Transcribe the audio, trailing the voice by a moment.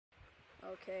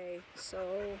Okay, so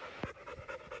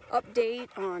update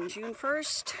on June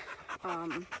 1st,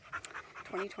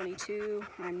 2022.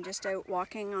 I'm just out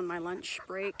walking on my lunch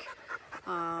break.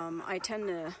 I tend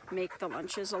to make the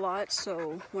lunches a lot,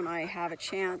 so when I have a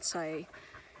chance, I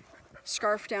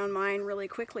scarf down mine really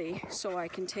quickly so I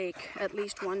can take at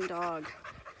least one dog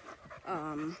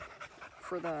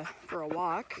for a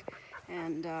walk.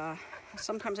 And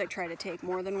sometimes I try to take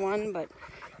more than one, but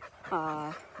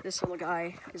this little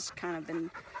guy is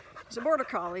he's a border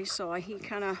collie, so he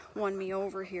kind of won me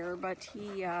over here, but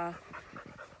he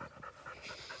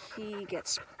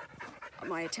gets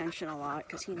my attention a lot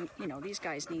because these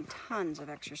guys need tons of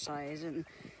exercise, and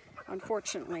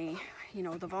unfortunately,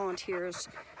 the volunteers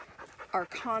are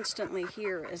constantly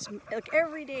here. Like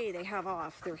every day they have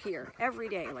off, they're here every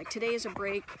day. Like today is a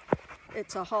break,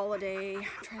 it's a holiday. I'm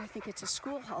trying to think, it's a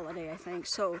school holiday, I think.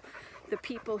 So the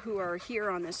people who are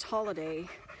here on this holiday,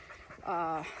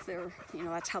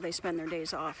 that's how they spend their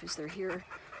days off, is they're here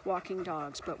walking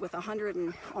dogs. But with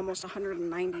almost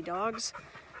 190 dogs,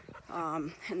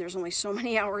 and there's only so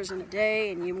many hours in a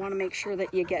day, and you want to make sure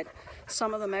that you get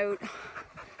some of them out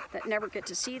that never get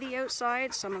to see the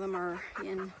outside. Some of them are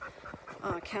in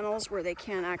kennels where they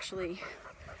can't actually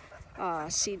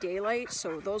see daylight,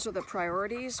 so those are the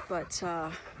priorities. But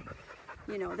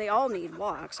they all need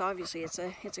walks. Obviously, it's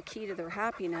a key to their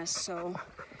happiness. So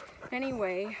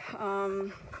anyway,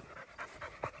 I'm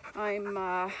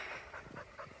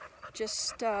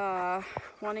just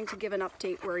wanting to give an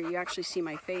update where you actually see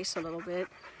my face a little bit,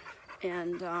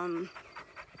 and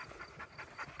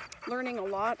learning a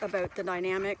lot about the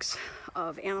dynamics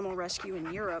of animal rescue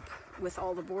in Europe with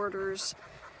all the borders,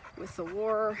 with the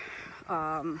war,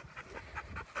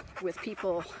 with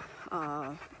people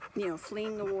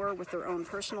fleeing the war with their own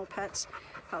personal pets,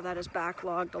 how that has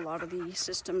backlogged a lot of the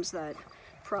systems that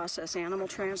process animal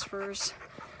transfers.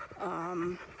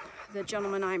 The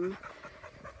gentleman I'm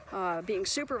being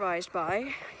supervised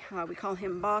by, we call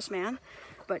him Boss Man,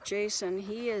 but Jason,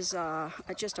 he is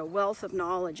just a wealth of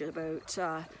knowledge about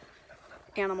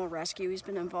animal rescue. He's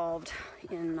been involved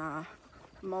in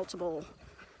multiple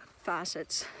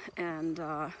facets, and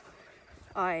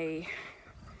I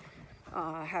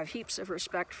have heaps of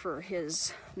respect for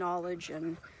his knowledge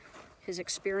and his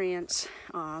experience.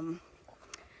 And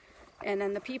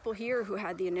then the people here who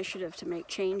had the initiative to make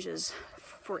changes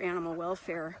for animal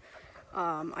welfare,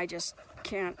 I just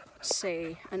can't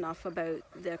say enough about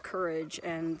the courage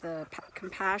and the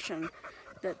compassion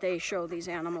that they show these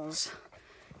animals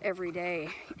every day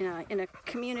in a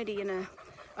community, in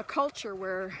a culture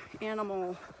where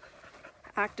animal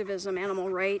activism, animal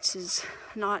rights is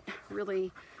not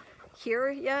really here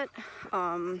yet.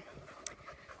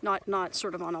 Not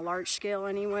sort of on a large scale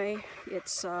anyway.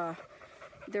 It's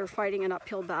they're fighting an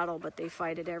uphill battle, but they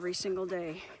fight it every single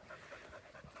day.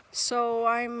 So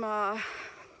I'm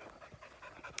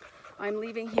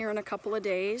leaving here in a couple of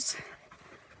days.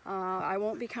 I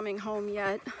won't be coming home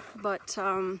yet, but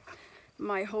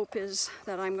my hope is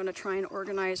that I'm going to try and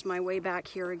organize my way back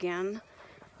here again.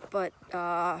 But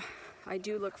I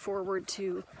do look forward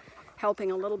to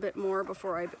helping a little bit more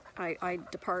before I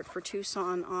depart for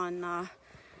Tucson on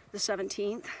the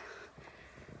 17th.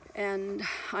 And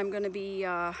I'm going to be,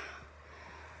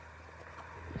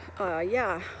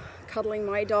 cuddling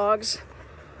my dogs,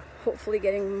 hopefully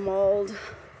getting mauled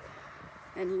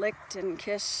and licked and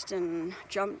kissed and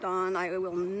jumped on. I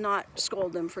will not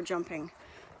scold them for jumping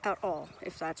at all.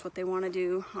 If that's what they want to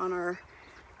do on our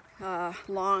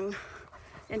long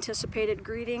anticipated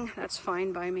greeting, that's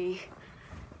fine by me.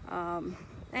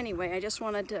 Anyway, I just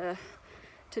wanted to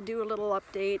do a little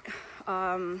update.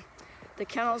 The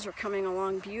kennels are coming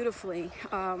along beautifully.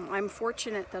 I'm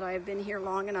fortunate that I've been here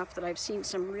long enough that I've seen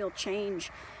some real change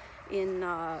in,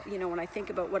 when I think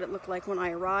about what it looked like when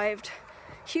I arrived.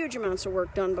 Huge amounts of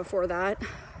work done before that.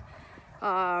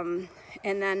 And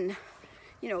then,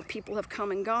 people have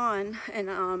come and gone,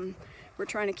 and we're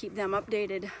trying to keep them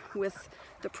updated with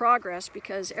the progress,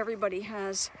 because everybody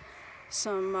has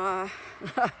some, I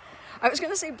was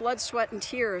going to say blood, sweat, and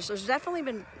tears. There's definitely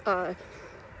been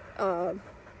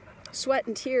sweat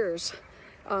and tears,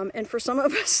 and for some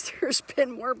of us there's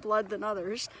been more blood than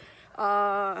others,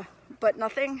 but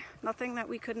nothing that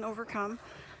we couldn't overcome.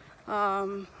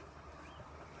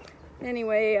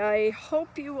 Anyway, I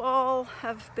hope you all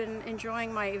have been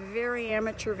enjoying my very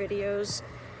amateur videos.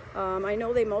 I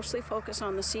know they mostly focus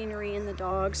on the scenery and the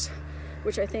dogs,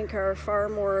 which I think are far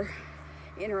more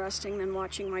interesting than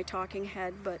watching my talking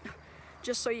head, but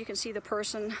just so you can see the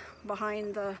person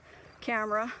behind the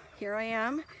camera, here I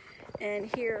am.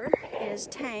 And here is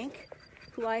Tank,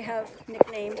 who I have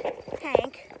nicknamed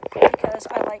Tank because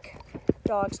I like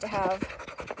dogs to have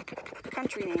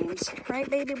country names. Right,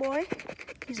 baby boy?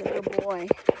 He's a good boy.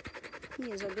 He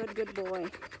is a good boy.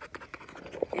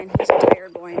 And he's a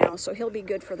tired boy now, so he'll be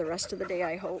good for the rest of the day,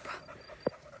 I hope.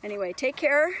 Anyway, take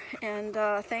care, and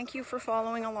thank you for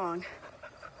following along.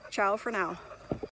 Ciao for now.